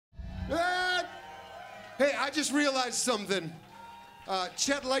Hey, I just realized something.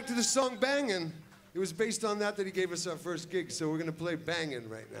 Chet liked the song Bangin'. It was based on that he gave us our first gig, so we're gonna play Bangin'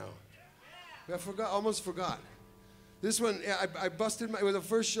 right now. Almost forgot. This one, I busted it was the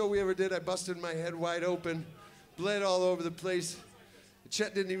first show we ever did. I busted my head wide open, bled all over the place.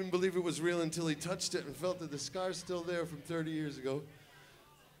 Chet didn't even believe it was real until he touched it and felt that the scar's still there from 30 years ago.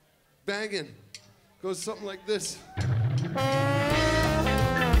 Bangin' goes something like this.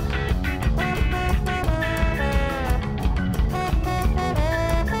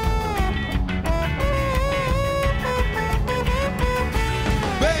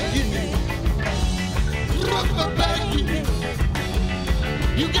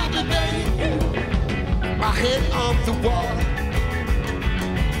 You got me banging, my head on the wall.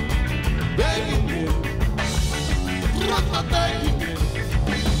 Banging, rock my banging.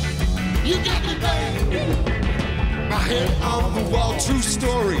 You got me banging, my head on the wall. True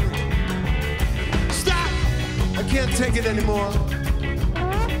story. Stop! I can't take it anymore.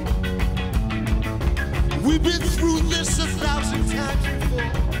 We've been through this 1,000 times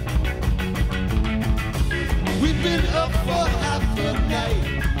before. We've been up for half the night.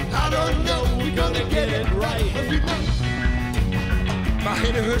 I don't know, we're gonna get it right. But you know, my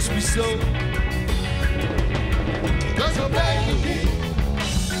head hurts me so. Cause I'm banging,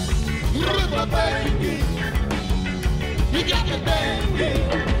 my banging. You got me banging,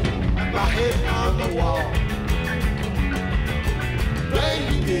 my head on the wall.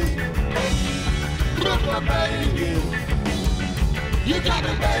 Banging, my banging. You got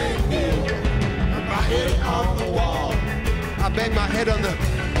me banging, my head on the wall. I bang my head on the...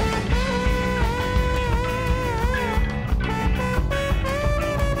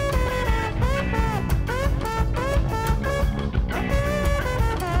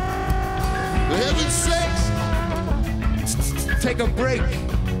 For heaven's sakes, Take a break.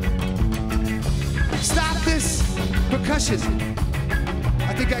 Stop this percussion.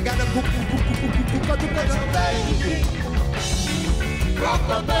 I think I got a... rock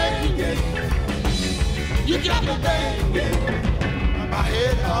my banging. You got me banging, my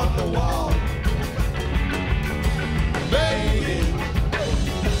head on the wall. Banging,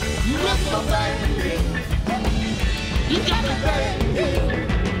 you rock my banging. You got me banging,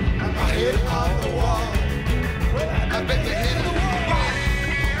 my head on the wall. I bang my head on the wall.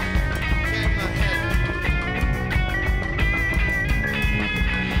 Bang my head.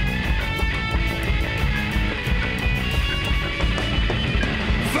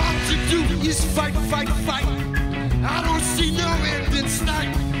 All to do is fight, fight, fight. I don't see no end in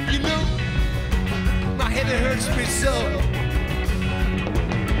sight, you know. My head it hurts me so.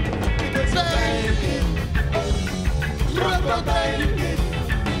 Banging, rubber banging.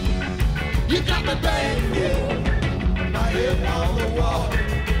 You got me banging, my head on the wall.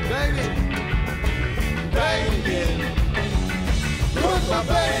 Banging, banging, rubber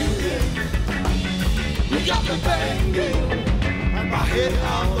banging. You got me banging, my head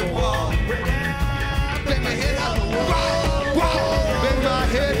on the wall. Bang my head on the wall. Wall. Bang my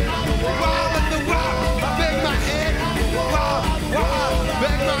head on the wall. On the wall. Bang my head on the wall. Wall.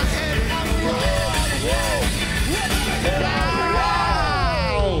 Bang my head on the wall.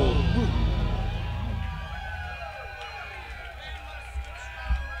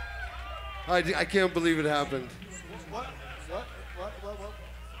 I can't believe it happened. What?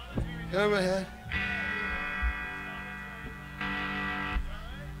 Bang my head.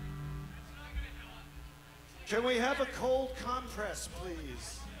 Can we have a cold compress,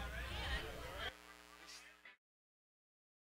 please?